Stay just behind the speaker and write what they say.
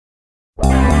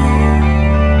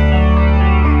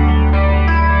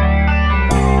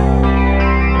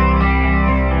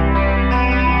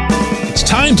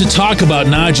time to talk about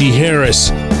Najee Harris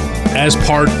as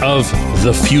part of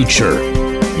the future.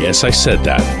 Yes, I said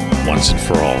that once and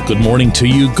for all. Good morning to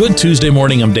you. Good Tuesday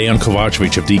morning. I'm Dejan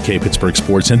Kovacevic of DK Pittsburgh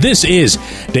Sports, and this is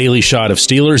Daily Shot of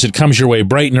Steelers. It comes your way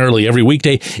bright and early every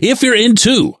weekday. If you're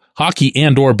into hockey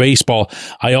and or baseball,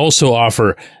 I also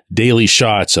offer daily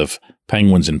shots of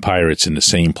Penguins and Pirates in the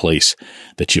same place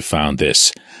that you found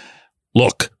this.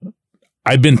 Look,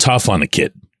 I've been tough on the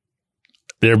kid.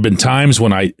 There have been times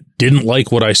when I didn't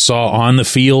like what I saw on the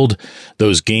field,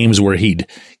 those games where he'd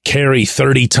carry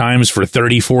 30 times for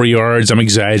 34 yards. I'm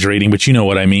exaggerating, but you know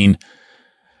what I mean.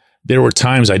 There were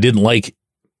times I didn't like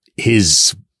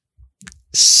his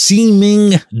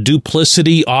seeming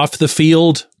duplicity off the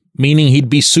field, meaning he'd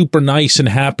be super nice and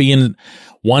happy in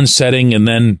one setting and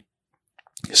then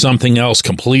something else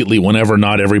completely whenever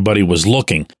not everybody was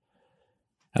looking.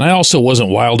 And I also wasn't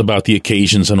wild about the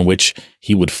occasions on which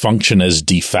he would function as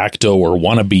de facto or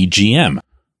wannabe GM,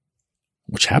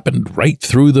 which happened right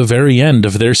through the very end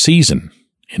of their season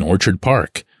in Orchard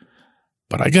Park.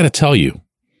 But I got to tell you,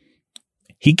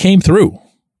 he came through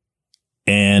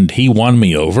and he won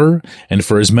me over. And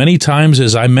for as many times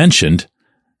as I mentioned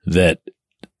that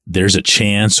there's a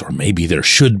chance, or maybe there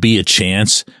should be a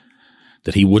chance,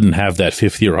 that he wouldn't have that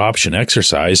fifth-year option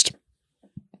exercised,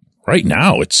 right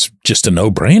now, it's just a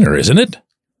no-brainer, isn't it?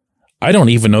 I don't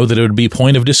even know that it would be a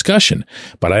point of discussion,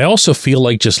 but I also feel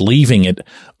like just leaving it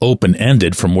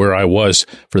open-ended from where I was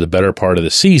for the better part of the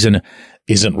season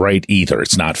isn't right either.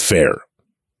 It's not fair.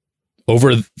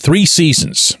 Over 3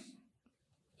 seasons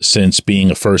since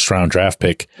being a first-round draft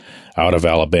pick out of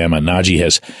Alabama, Najee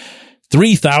has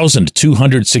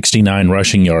 3,269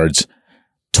 rushing yards,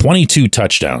 22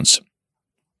 touchdowns.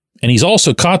 And he's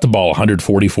also caught the ball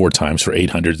 144 times for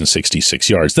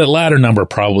 866 yards. That latter number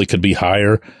probably could be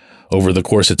higher over the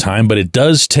course of time, but it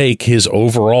does take his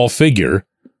overall figure,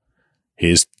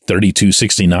 his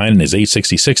 3,269 and his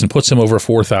 866, and puts him over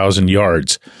 4,000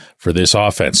 yards for this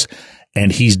offense.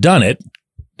 And he's done it,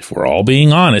 if we're all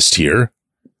being honest here,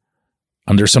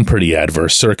 under some pretty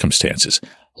adverse circumstances.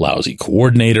 Lousy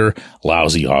coordinator,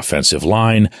 lousy offensive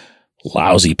line,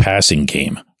 lousy passing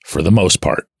game for the most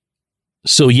part.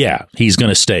 So yeah, he's going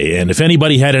to stay. And if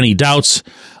anybody had any doubts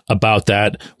about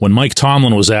that, when Mike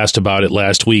Tomlin was asked about it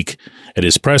last week at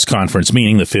his press conference,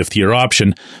 meaning the fifth-year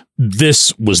option,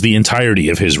 this was the entirety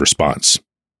of his response.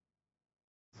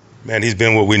 Man, he's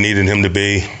been what we needed him to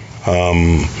be.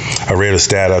 I read a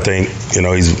stat, I think, he's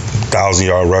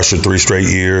 1,000-yard rusher 3 straight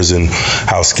years and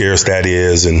how scarce that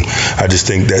is. And I just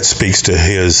think that speaks to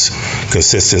his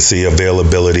consistency,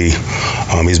 availability.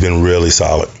 He's been really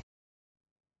solid.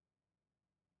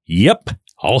 Yep,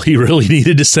 all he really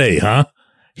needed to say, huh?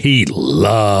 He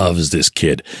loves this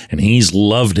kid, and he's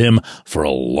loved him for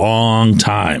a long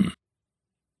time.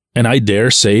 And I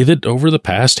dare say that over the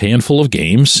past handful of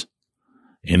games,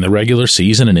 in the regular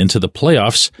season and into the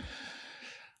playoffs,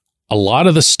 a lot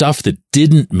of the stuff that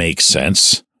didn't make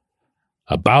sense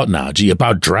about Najee,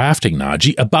 about drafting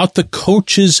Najee, about the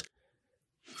coach's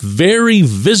very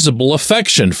visible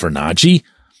affection for Najee,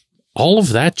 all of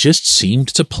that just seemed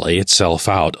to play itself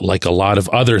out like a lot of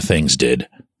other things did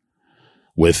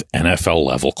with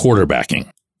NFL-level quarterbacking.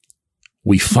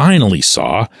 We finally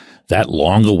saw that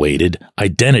long-awaited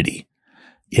identity.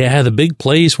 Yeah, the big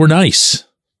plays were nice.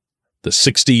 The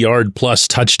 60-yard-plus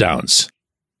touchdowns.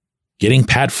 Getting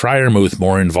Pat Freiermuth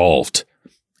more involved,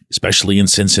 especially in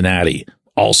Cincinnati,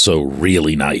 also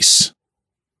really nice.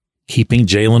 Keeping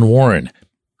Jaylen Warren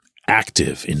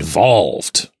active,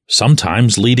 involved,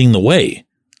 sometimes leading the way.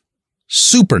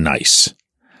 Super nice.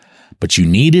 But you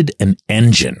needed an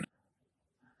engine.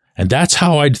 And that's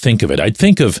how I'd think of it. I'd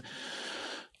think of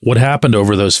what happened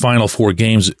over those final 4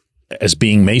 games as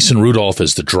being Mason Rudolph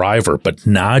as the driver, but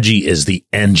Najee as the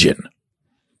engine.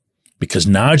 Because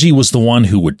Najee was the one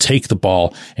who would take the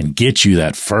ball and get you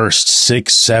that first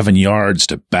 6-7 yards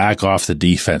to back off the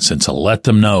defense and to let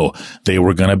them know they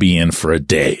were going to be in for a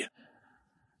day.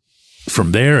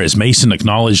 From there, as Mason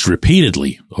acknowledged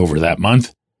repeatedly over that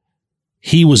month,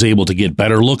 he was able to get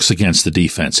better looks against the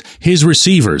defense. His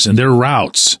receivers and their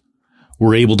routes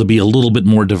were able to be a little bit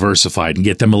more diversified and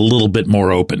get them a little bit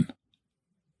more open.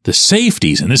 The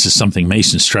safeties, and this is something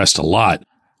Mason stressed a lot,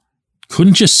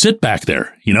 couldn't just sit back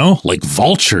there, like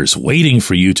vultures waiting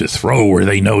for you to throw where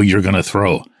they know you're going to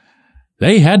throw.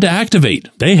 They had to activate.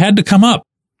 They had to come up.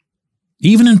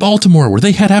 Even in Baltimore, where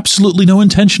they had absolutely no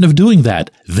intention of doing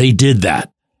that, they did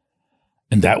that.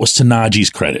 And that was to Najee's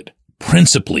credit,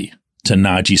 principally to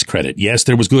Najee's credit. Yes,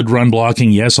 there was good run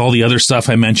blocking. Yes, all the other stuff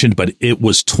I mentioned, but it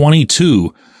was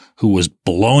 22 who was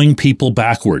blowing people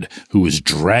backward, who was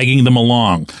dragging them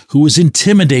along, who was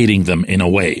intimidating them in a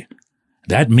way.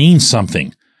 That means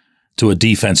something to a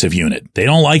defensive unit. They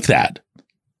don't like that.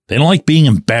 They don't like being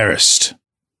embarrassed.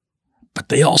 But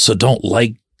they also don't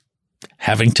like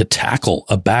having to tackle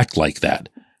a back like that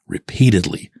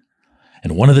repeatedly.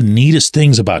 And one of the neatest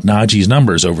things about Najee's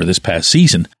numbers over this past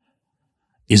season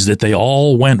is that they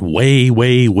all went way,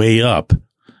 way, way up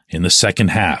in the second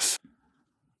half.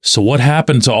 So what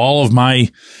happened to all of my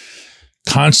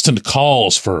constant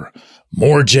calls for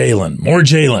more Jalen, more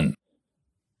Jalen?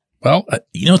 Well,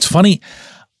 it's funny.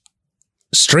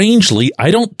 Strangely, I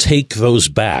don't take those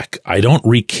back. I don't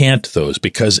recant those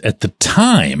because at the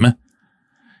time,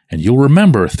 and you'll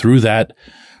remember through that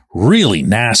really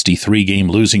nasty 3-game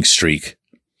losing streak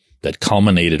that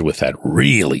culminated with that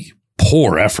really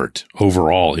poor effort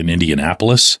overall in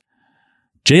Indianapolis,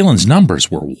 Jalen's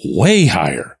numbers were way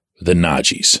higher than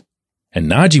Najee's. And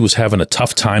Najee was having a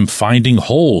tough time finding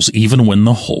holes even when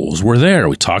the holes were there.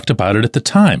 We talked about it at the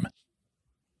time.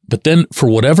 But then, for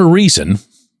whatever reason,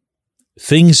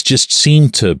 things just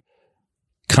seemed to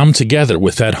come together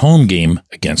with that home game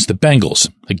against the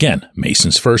Bengals. Again,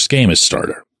 Mason's first game as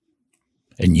starter.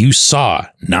 And you saw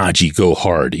Najee go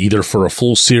hard, either for a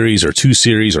full series or 2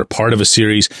 series or part of a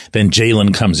series. Then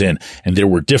Jalen comes in, and there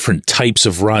were different types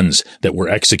of runs that were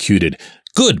executed.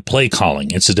 Good play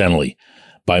calling, incidentally,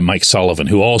 by Mike Sullivan,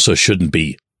 who also shouldn't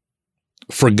be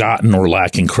forgotten or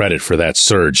lacking credit for that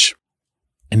surge.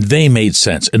 And they made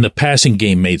sense, and the passing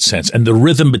game made sense, and the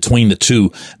rhythm between the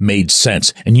two made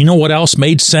sense. And you know what else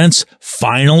made sense?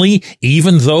 Finally,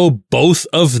 even though both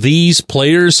of these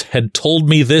players had told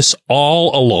me this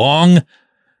all along,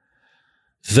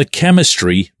 the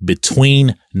chemistry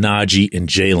between Najee and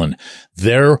Jalen.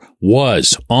 There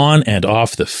was, on and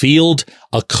off the field,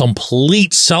 a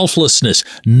complete selflessness,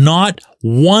 not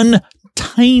one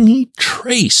tiny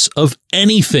trace of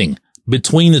anything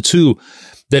between the two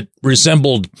that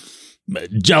resembled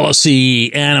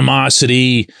jealousy,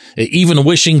 animosity, even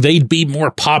wishing they'd be more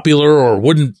popular or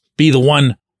wouldn't be the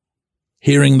one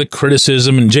hearing the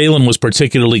criticism. And Jalen was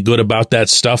particularly good about that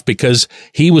stuff because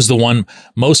he was the one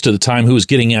most of the time who was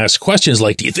getting asked questions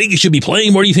like, do you think you should be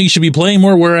playing more? Do you think you should be playing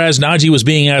more? Whereas Najee was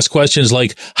being asked questions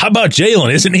like, how about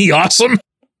Jalen? Isn't he awesome?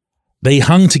 They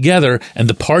hung together, and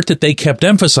the part that they kept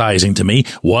emphasizing to me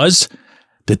was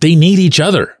that they need each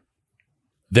other.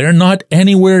 They're not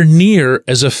anywhere near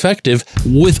as effective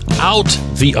without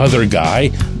the other guy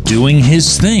doing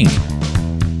his thing.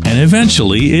 And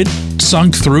eventually it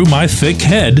sunk through my thick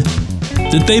head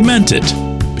that they meant it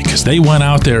because they went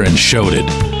out there and showed it.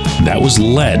 That was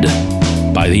led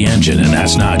by the engine, and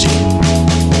that's Najee.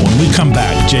 When we come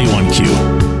back,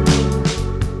 J1Q.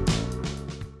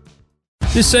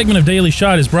 This segment of Daily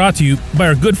Shot is brought to you by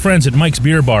our good friends at Mike's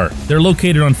Beer Bar. They're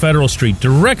located on Federal Street,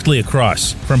 directly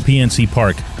across from PNC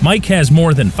Park. Mike has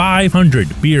more than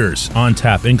 500 beers on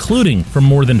tap, including from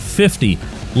more than 50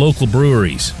 local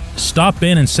breweries. Stop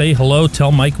in and say hello.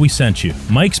 Tell Mike we sent you.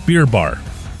 Mike's Beer Bar.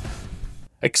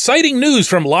 Exciting news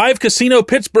from Live Casino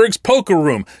Pittsburgh's Poker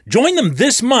Room. Join them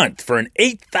this month for an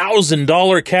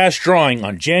 $8,000 cash drawing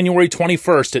on January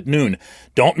 21st at noon.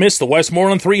 Don't miss the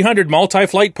Westmoreland 300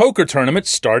 Multi-Flight Poker Tournament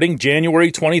starting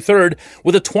January 23rd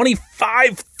with a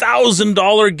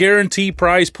 $25,000 guarantee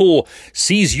prize pool.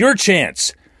 Seize your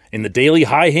chance in the daily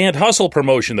High Hand Hustle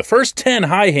promotion. The first 10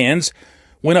 high hands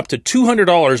win up to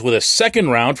 $200 with a second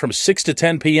round from 6 to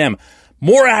 10 p.m.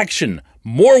 More action,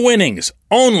 more winnings,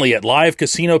 only at Live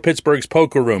Casino Pittsburgh's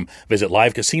Poker Room. Visit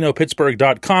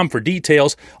livecasino.pittsburgh.com for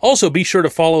details. Also, be sure to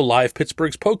follow Live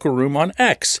Pittsburgh's Poker Room on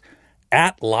X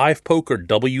at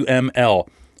LivePokerWML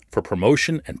for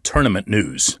promotion and tournament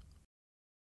news.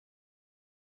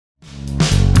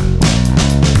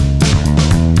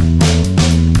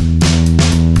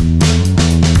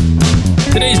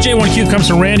 Today's J1Q comes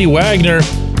from Randy Wagner,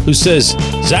 who says,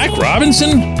 Zach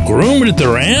Robinson groomed at the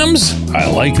Rams?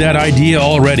 I like that idea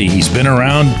already. He's been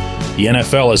around the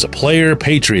NFL as a player,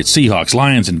 Patriots, Seahawks,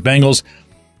 Lions, and Bengals.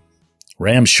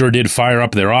 Rams sure did fire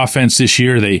up their offense this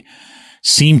year. They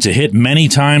seemed to hit many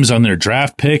times on their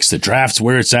draft picks. The draft's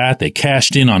where it's at. They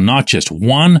cashed in on not just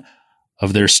one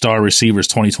of their star receivers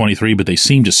 2023, but they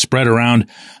seem to spread around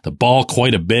the ball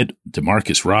quite a bit.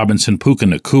 Demarcus Robinson, Puka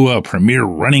Nacua, a premier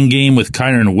running game with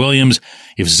Kyren Williams.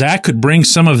 If Zach could bring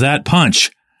some of that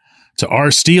punch to our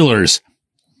Steelers,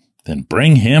 then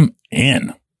bring him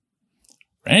in.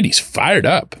 Randy's fired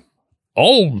up.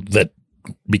 All that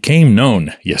became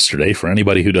known yesterday, for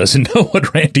anybody who doesn't know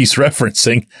what Randy's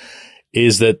referencing,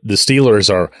 is that the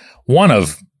Steelers are one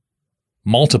of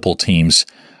multiple teams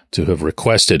to have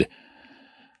requested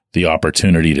the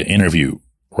opportunity to interview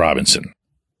Robinson.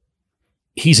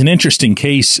 He's an interesting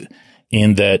case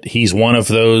in that he's one of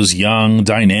those young,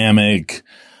 dynamic,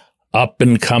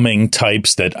 up-and-coming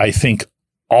types that I think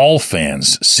all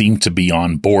fans seem to be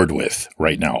on board with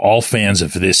right now. All fans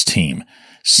of this team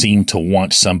seem to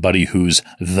want somebody who's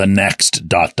the next ...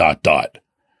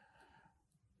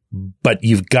 But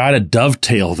you've got to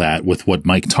dovetail that with what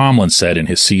Mike Tomlin said in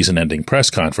his season-ending press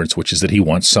conference, which is that he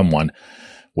wants someone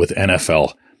with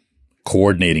NFL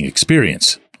coordinating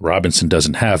experience. Robinson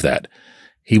doesn't have that.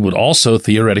 He would also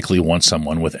theoretically want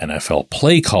someone with NFL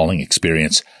play-calling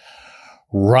experience.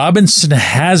 Robinson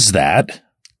has that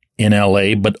in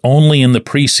LA, but only in the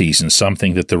preseason,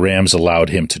 something that the Rams allowed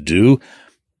him to do,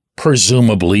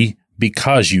 presumably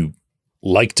because you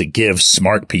like to give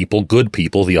smart people, good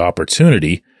people, the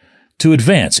opportunity to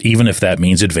advance, even if that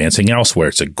means advancing elsewhere.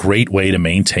 It's a great way to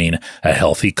maintain a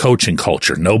healthy coaching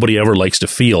culture. Nobody ever likes to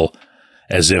feel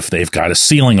as if they've got a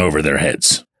ceiling over their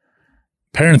heads.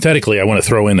 Parenthetically, I want to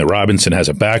throw in that Robinson has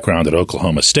a background at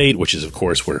Oklahoma State, which is, of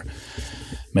course, where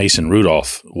Mason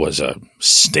Rudolph was a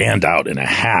standout and a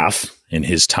half in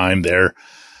his time there.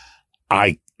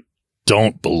 I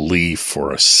don't believe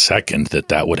for a second that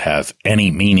that would have any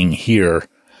meaning here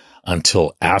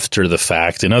until after the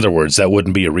fact. In other words, that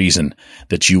wouldn't be a reason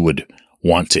that you would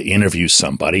want to interview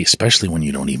somebody, especially when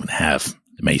you don't even have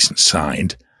Mason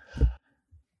signed.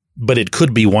 But it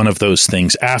could be one of those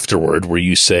things afterward where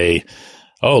you say,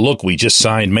 oh, look, we just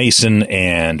signed Mason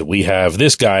and we have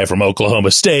this guy from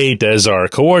Oklahoma State as our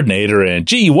coordinator, and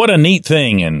gee, what a neat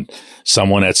thing. And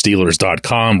someone at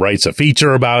Steelers.com writes a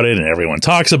feature about it and everyone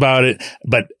talks about it.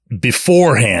 But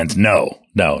beforehand, no,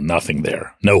 nothing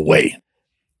there. No way.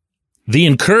 The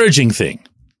encouraging thing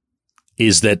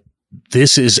is that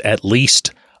this is at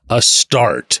least a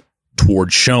start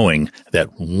toward showing that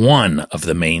one of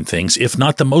the main things, if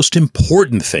not the most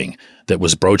important thing that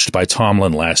was broached by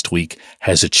Tomlin last week,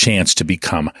 has a chance to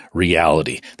become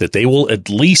reality, that they will at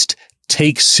least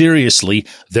take seriously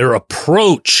their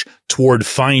approach toward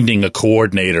finding a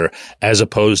coordinator as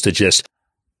opposed to just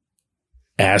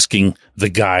asking the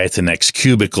guy at the next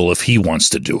cubicle if he wants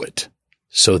to do it.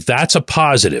 So that's a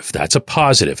positive. That's a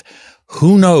positive.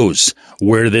 Who knows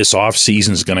where this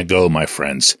offseason is going to go, my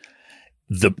friends?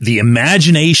 The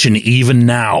imagination even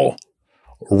now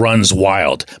runs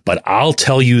wild. But I'll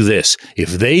tell you this, if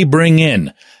they bring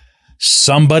in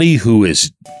somebody who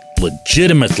is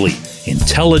legitimately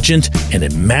intelligent and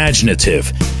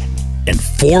imaginative and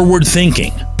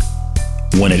forward-thinking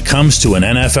when it comes to an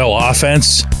NFL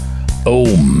offense,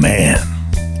 oh man,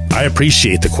 I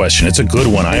appreciate the question. It's a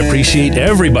good one. I appreciate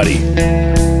everybody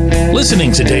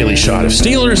listening to Daily Shot of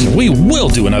Steelers, and we will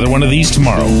do another one of these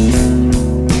tomorrow.